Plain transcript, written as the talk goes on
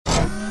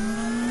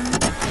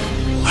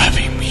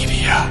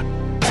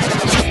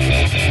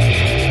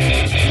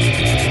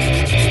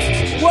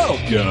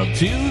Welcome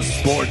to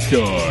Sports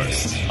Court,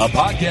 a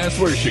podcast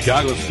where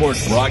Chicago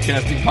sports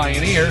broadcasting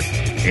pioneer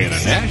and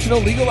a national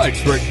legal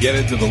expert get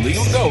into the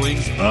legal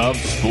goings of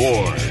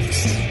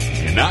sports.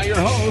 And now your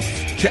hosts,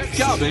 Chet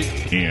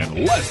Kovic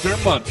and Lester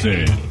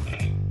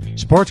Munson.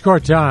 Sports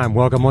Court time.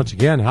 Welcome once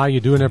again. How you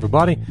doing,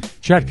 everybody?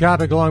 Chet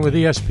Kovic along with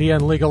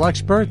ESPN legal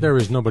expert. There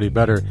is nobody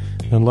better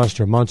than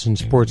Lester Munson.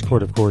 Sports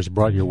Court, of course,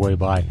 brought your way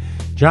by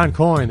John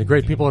Coyne, the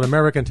great people at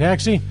American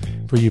Taxi.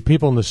 For you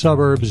people in the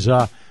suburbs,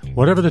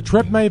 whatever the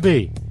trip may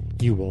be,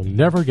 you will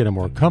never get a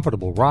more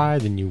comfortable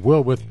ride than you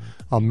will with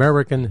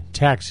American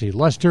Taxi.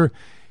 Lester,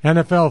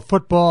 NFL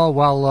football,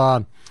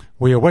 while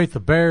we await the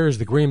Bears,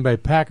 the Green Bay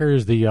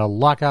Packers, the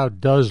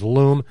lockout does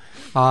loom.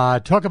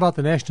 Talk about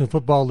the National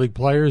Football League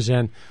players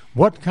and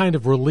what kind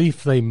of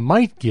relief they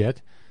might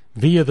get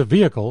via the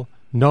vehicle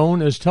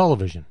known as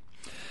television.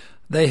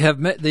 They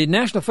have the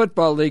National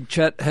Football League,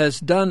 Chet, has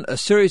done a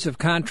series of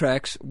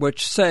contracts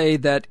which say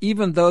that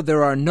even though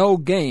there are no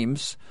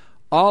games,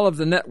 all of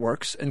the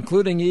networks,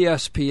 including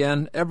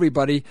ESPN,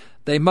 everybody,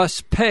 they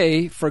must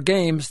pay for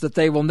games that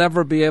they will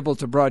never be able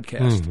to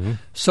broadcast. Mm-hmm.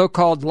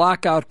 So-called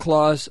lockout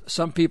clause,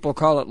 some people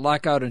call it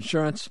lockout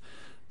insurance.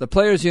 The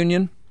Players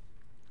Union,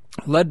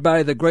 led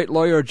by the great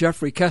lawyer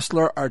Jeffrey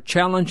Kessler, are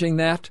challenging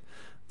that.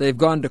 They've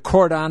gone to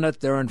court on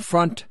it. They're in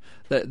front.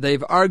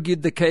 They've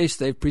argued the case.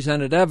 They've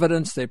presented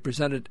evidence. They've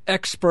presented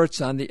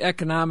experts on the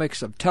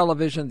economics of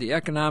television, the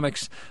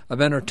economics of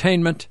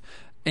entertainment,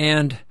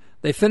 and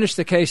they finished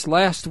the case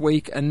last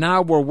week, and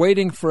now we're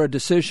waiting for a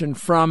decision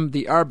from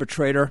the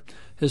arbitrator.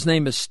 His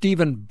name is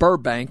Stephen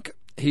Burbank.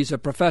 He's a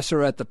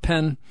professor at the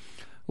Penn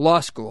Law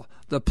School.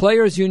 The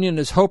Players Union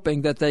is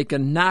hoping that they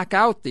can knock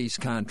out these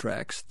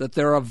contracts, that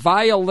they're a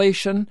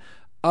violation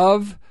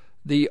of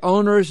the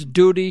owner's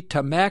duty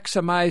to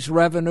maximize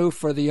revenue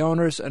for the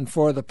owners and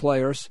for the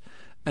players,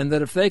 and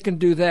that if they can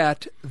do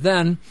that,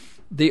 then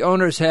the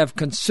owners have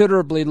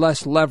considerably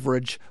less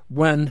leverage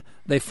when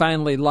they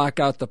finally lock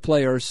out the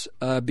players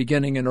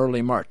beginning in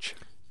early March.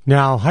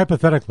 Now,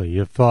 hypothetically,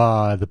 if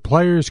the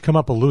players come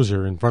up a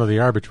loser in front of the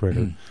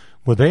arbitrator,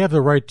 would they have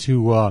the right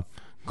to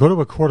go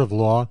to a court of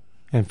law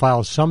and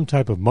file some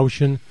type of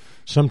motion,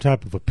 some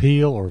type of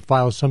appeal, or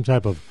file some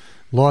type of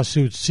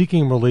lawsuit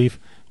seeking relief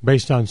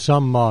based on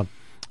some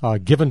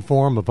given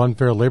form of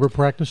unfair labor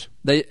practice?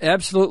 They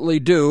absolutely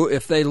do.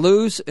 If they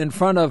lose in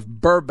front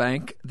of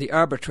Burbank, the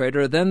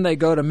arbitrator, then they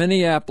go to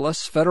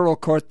Minneapolis, federal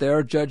court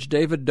there, Judge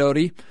David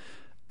Doty.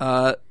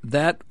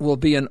 That will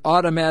be an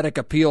automatic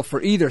appeal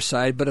for either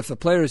side, but if the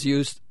players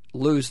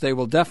lose, they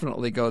will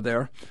definitely go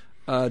there.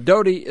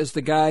 Doty is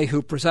the guy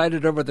who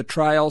presided over the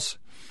trials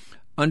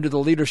under the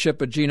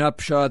leadership of Gene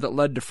Upshaw that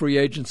led to free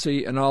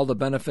agency and all the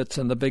benefits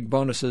and the big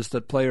bonuses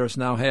that players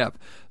now have.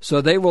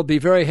 So they will be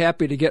very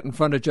happy to get in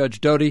front of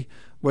Judge Doty,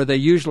 where they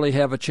usually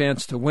have a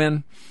chance to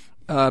win.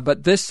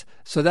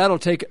 So that'll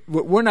take.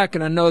 We're not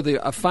going to know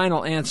a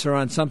final answer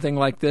on something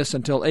like this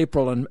until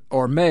April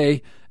or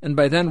May, and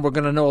by then we're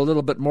going to know a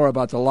little bit more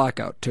about the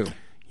lockout too.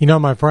 You know,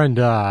 my friend,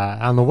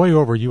 on the way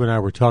over, you and I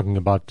were talking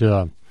about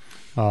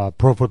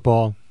pro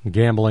football,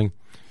 gambling,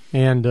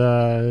 and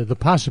the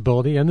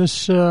possibility, and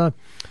this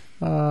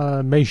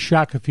may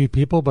shock a few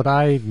people, but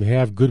I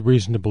have good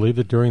reason to believe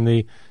that during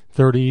the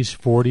 30s,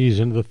 40s,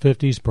 into the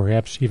 50s,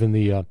 perhaps even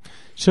the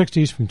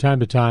 60s, from time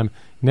to time,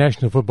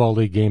 National Football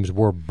League games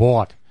were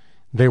bought.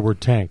 They were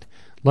tanked.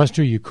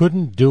 Lester, you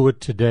couldn't do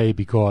it today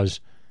because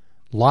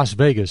Las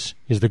Vegas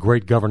is the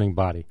great governing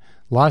body.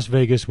 Las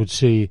Vegas would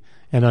see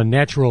an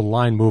unnatural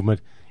line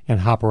movement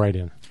and hop right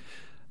in.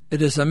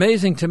 It is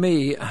amazing to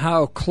me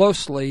how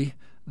closely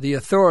the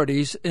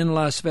authorities in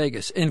Las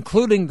Vegas,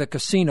 including the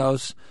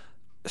casinos,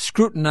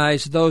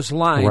 scrutinize those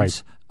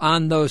lines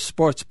on those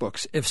sports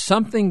books. If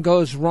something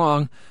goes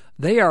wrong,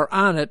 they are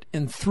on it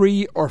in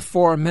 3 or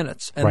 4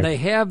 minutes. And they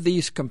have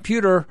these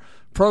computer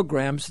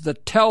programs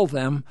that tell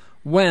them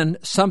when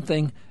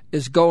something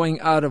is going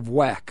out of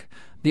whack.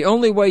 The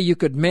only way you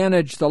could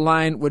manage the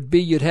line would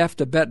be you'd have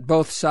to bet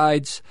both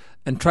sides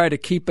and try to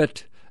keep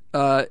it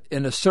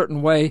in a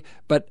certain way,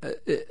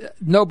 but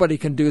nobody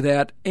can do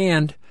that.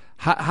 And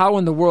how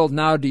in the world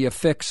now do you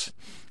fix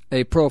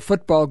a pro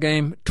football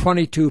game,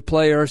 22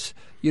 players?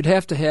 You'd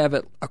have to have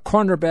a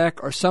cornerback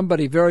or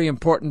somebody very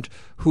important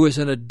who is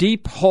in a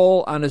deep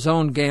hole on his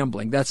own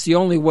gambling. That's the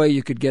only way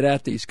you could get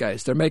at these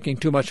guys. They're making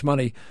too much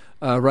money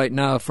right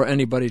now for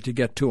anybody to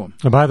get to them.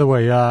 And by the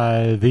way,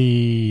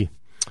 the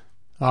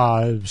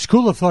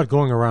school of thought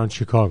going around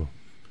Chicago,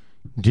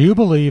 do you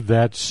believe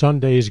that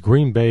Sunday's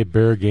Green Bay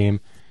Bear game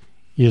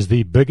is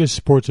the biggest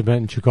sports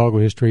event in Chicago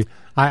history?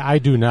 I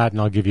do not, and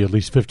I'll give you at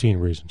least 15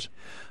 reasons.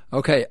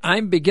 Okay,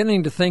 I'm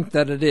beginning to think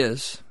that it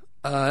is,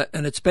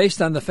 and it's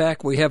based on the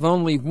fact we have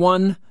only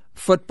one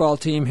football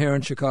team here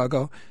in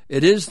Chicago.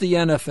 It is the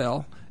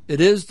NFL.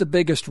 It is the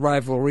biggest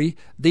rivalry.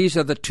 These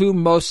are the two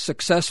most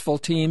successful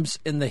teams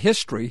in the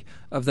history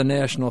of the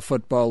National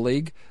Football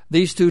League.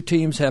 These two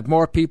teams have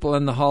more people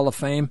in the Hall of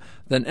Fame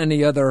than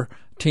any other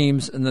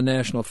teams in the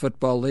National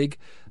Football League.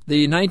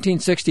 The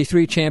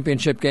 1963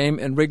 championship game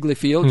in Wrigley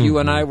Field, you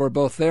and I were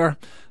both there,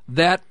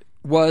 that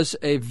was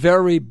a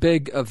very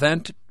big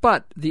event,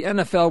 but the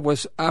NFL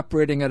was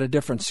operating at a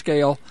different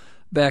scale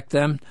back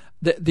then.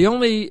 The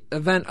only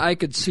event I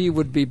could see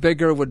would be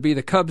bigger would be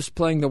the Cubs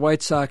playing the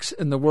White Sox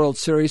in the World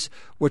Series,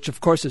 which,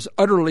 of course, is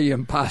utterly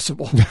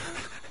impossible.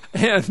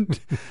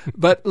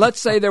 But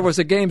let's say there was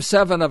a Game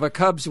 7 of a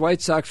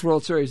Cubs-White Sox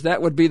World Series.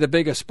 That would be the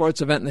biggest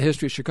sports event in the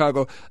history of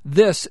Chicago.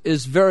 This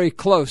is very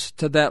close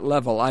to that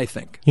level, I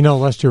think. You know,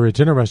 Lester, it's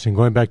interesting,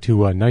 going back to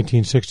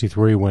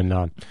 1963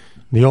 when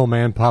the old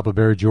man, Papa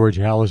Bear, George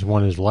Halas,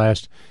 won his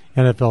last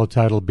NFL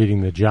title,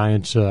 beating the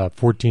Giants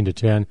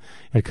 14-10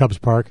 at Cubs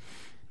Park.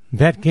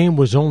 That game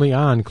was only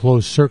on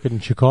closed circuit in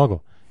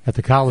Chicago at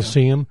the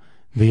Coliseum,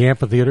 the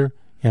amphitheater,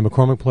 and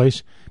McCormick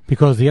Place,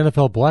 because the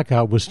NFL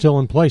blackout was still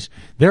in place.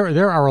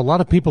 There are a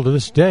lot of people to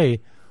this day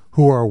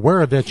who are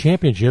aware of that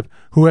championship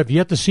who have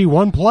yet to see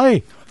one play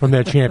from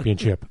that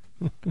championship.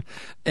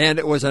 And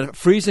it was a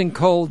freezing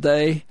cold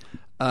day.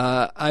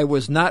 I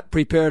was not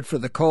prepared for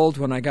the cold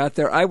when I got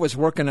there. I was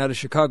working at a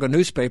Chicago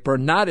newspaper,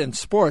 not in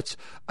sports.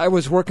 I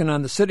was working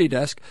on the city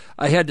desk.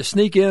 I had to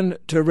sneak in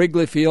to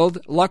Wrigley Field.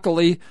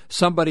 Luckily,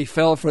 somebody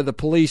fell for the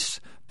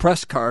police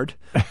press card,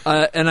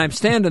 and I'm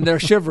standing there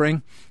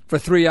shivering for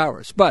 3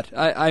 hours. But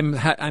I'm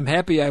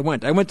happy I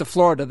went. I went to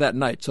Florida that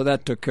night, so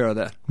that took care of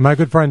that. My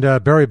good friend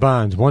Barry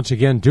Bonds, once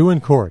again, due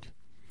in court.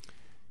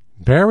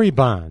 Barry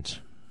Bonds.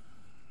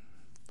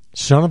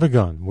 Son of a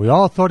gun. We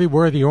all thought he'd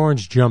wear the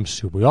orange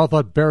jumpsuit. We all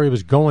thought Barry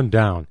was going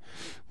down.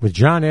 With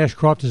John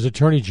Ashcroft as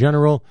Attorney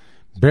General,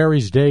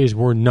 Barry's days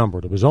were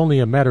numbered. It was only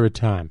a matter of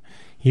time.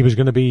 He was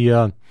going to be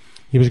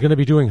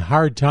doing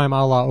hard time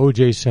a la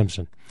O.J.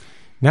 Simpson.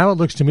 Now it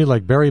looks to me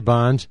like Barry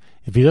Bonds,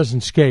 if he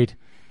doesn't skate,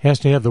 has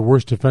to have the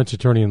worst defense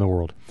attorney in the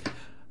world.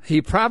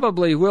 He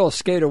probably will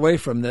skate away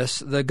from this.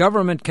 The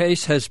government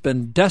case has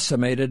been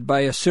decimated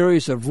by a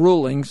series of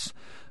rulings.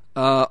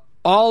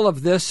 All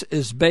of this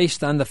is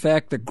based on the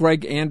fact that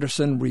Greg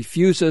Anderson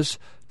refuses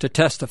to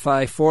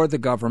testify for the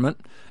government.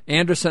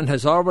 Anderson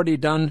has already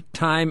done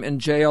time in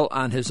jail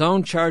on his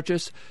own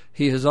charges.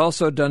 He has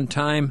also done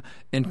time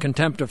in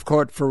contempt of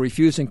court for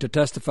refusing to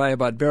testify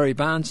about Barry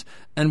Bonds.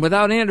 And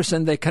without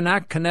Anderson, they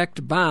cannot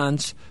connect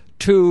Bonds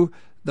to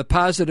the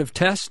positive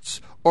tests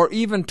or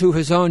even to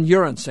his own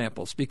urine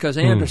samples, because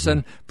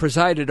Anderson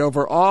presided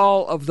over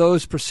all of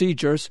those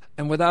procedures,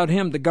 and without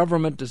him, the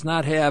government does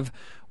not have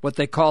what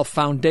they call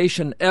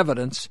foundation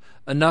evidence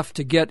enough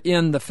to get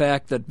in the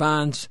fact that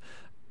Bonds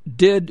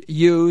did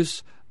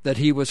use, that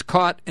he was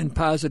caught in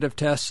positive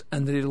tests,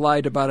 and that he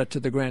lied about it to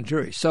the grand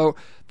jury. So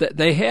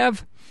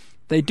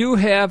they do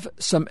have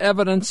some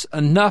evidence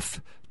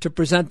enough to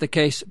present the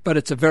case, but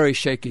it's a very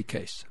shaky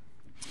case.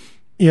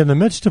 In the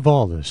midst of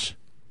all this,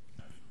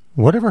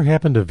 whatever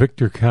happened to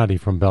Victor Conte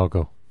from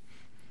Balco?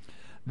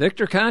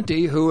 Victor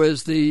Conte,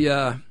 who's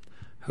the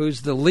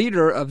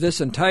leader of this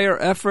entire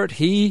effort,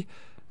 he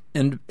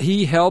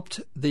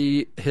helped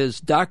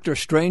his Dr.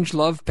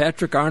 Strangelove,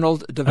 Patrick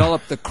Arnold,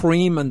 develop the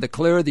cream and the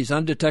clear, these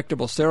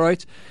undetectable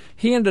steroids.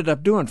 He ended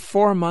up doing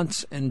 4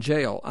 months in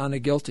jail on a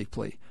guilty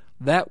plea.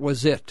 That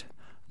was it.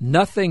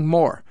 Nothing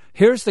more.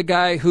 Here's the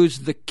guy who's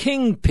the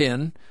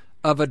kingpin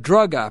of a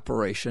drug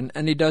operation,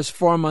 and he does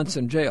 4 months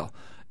in jail.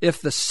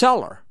 If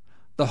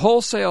the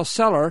wholesale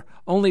seller,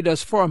 only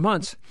does 4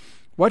 months,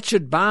 what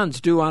should Bonds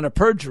do on a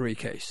perjury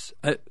case?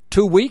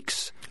 2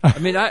 weeks? I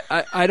mean,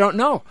 I don't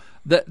know.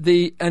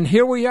 And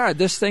here we are.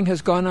 This thing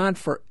has gone on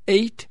for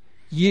 8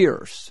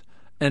 years.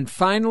 And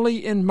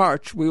finally, in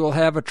March, we will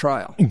have a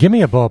trial. Give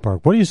me a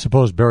ballpark. What do you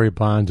suppose Barry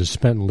Bonds has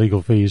spent in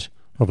legal fees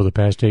over the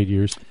past 8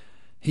 years?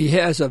 He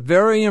has a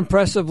very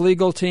impressive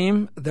legal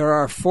team. There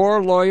are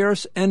 4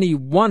 lawyers, any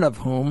one of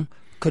whom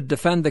could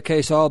defend the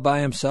case all by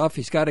himself.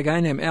 He's got a guy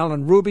named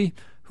Alan Ruby,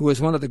 who is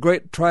one of the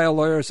great trial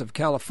lawyers of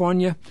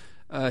California.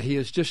 He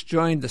has just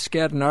joined the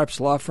Skadden Arps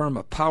law firm,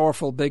 a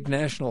powerful, big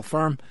national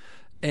firm.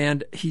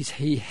 And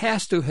he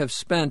has to have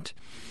spent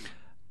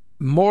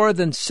more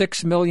than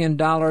 $6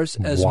 million,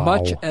 as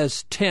much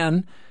as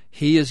 10.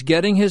 He is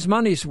getting his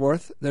money's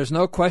worth. There's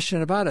no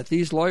question about it.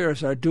 These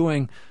lawyers are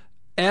doing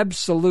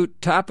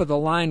absolute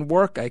top-of-the-line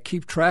work. I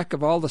keep track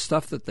of all the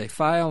stuff that they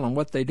file and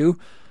what they do.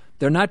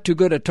 They're not too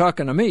good at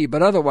talking to me,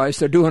 but otherwise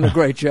they're doing a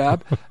great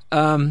job.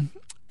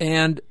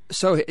 And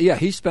so, yeah,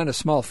 he spent a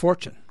small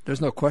fortune.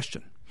 There's no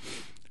question.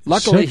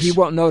 Luckily, he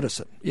won't notice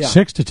it. Yeah.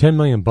 $6 to $10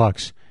 million.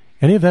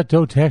 Any of that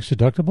dough tax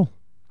deductible?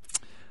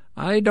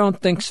 I don't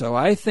think so.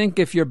 I think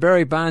if you're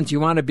Barry Bonds, you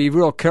want to be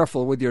real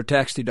careful with your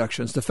tax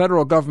deductions. The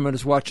federal government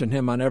is watching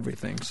him on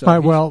everything. So all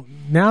right, well,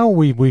 now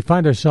we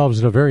find ourselves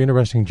at a very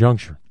interesting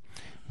juncture.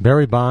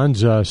 Barry Bonds,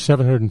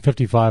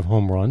 755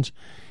 home runs.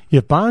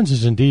 If Bonds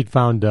is indeed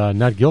found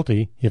not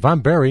guilty, if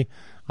I'm Barry,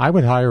 I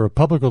would hire a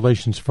public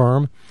relations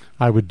firm.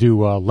 I would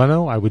do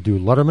Leno. I would do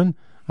Letterman.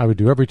 I would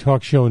do every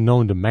talk show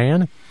known to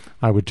man.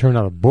 I would turn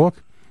out a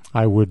book.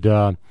 I would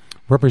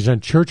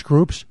represent church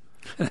groups.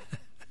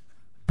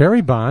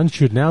 Barry Bonds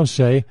should now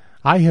say,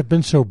 I have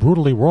been so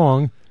brutally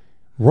wronged,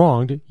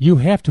 you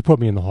have to put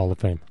me in the Hall of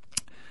Fame.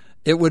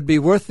 it would be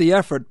worth the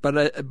effort,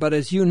 but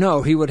as you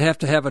know, he would have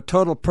to have a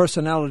total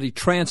personality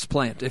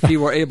transplant if he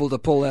were able to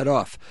pull that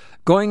off.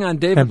 Going on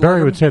David and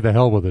Barry Letterman, would say the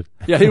hell with it.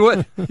 Yeah, he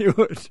would. He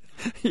would.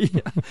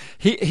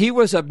 He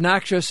was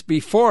obnoxious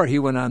before he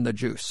went on the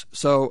juice.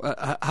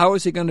 So how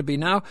is he going to be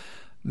now?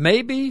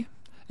 Maybe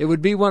it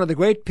would be one of the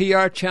great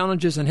PR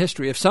challenges in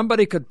history. If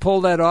somebody could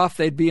pull that off,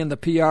 they'd be in the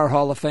PR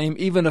Hall of Fame,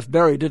 even if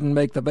Barry didn't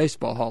make the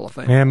Baseball Hall of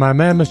Fame. And my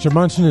man, Mr.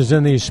 Munson, is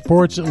in the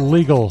Sports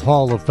Legal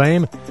Hall of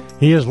Fame.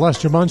 He is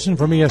Lester Munson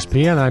from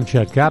ESPN. I'm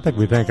Chet Kopic.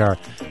 We thank our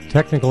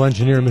technical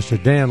engineer,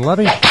 Mr. Dan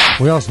Levy.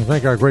 We also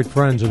thank our great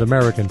friends at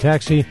American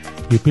Taxi.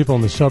 You people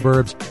in the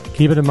suburbs,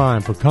 keep it in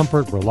mind for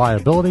comfort,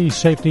 reliability,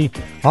 safety,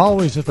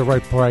 always at the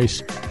right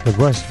price. The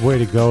best way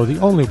to go, the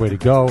only way to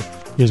go,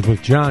 is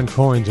with John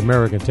Coyne's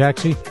American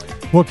Taxi.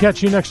 We'll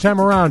catch you next time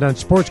around on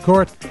Sports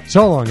Court.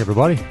 So long,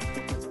 everybody.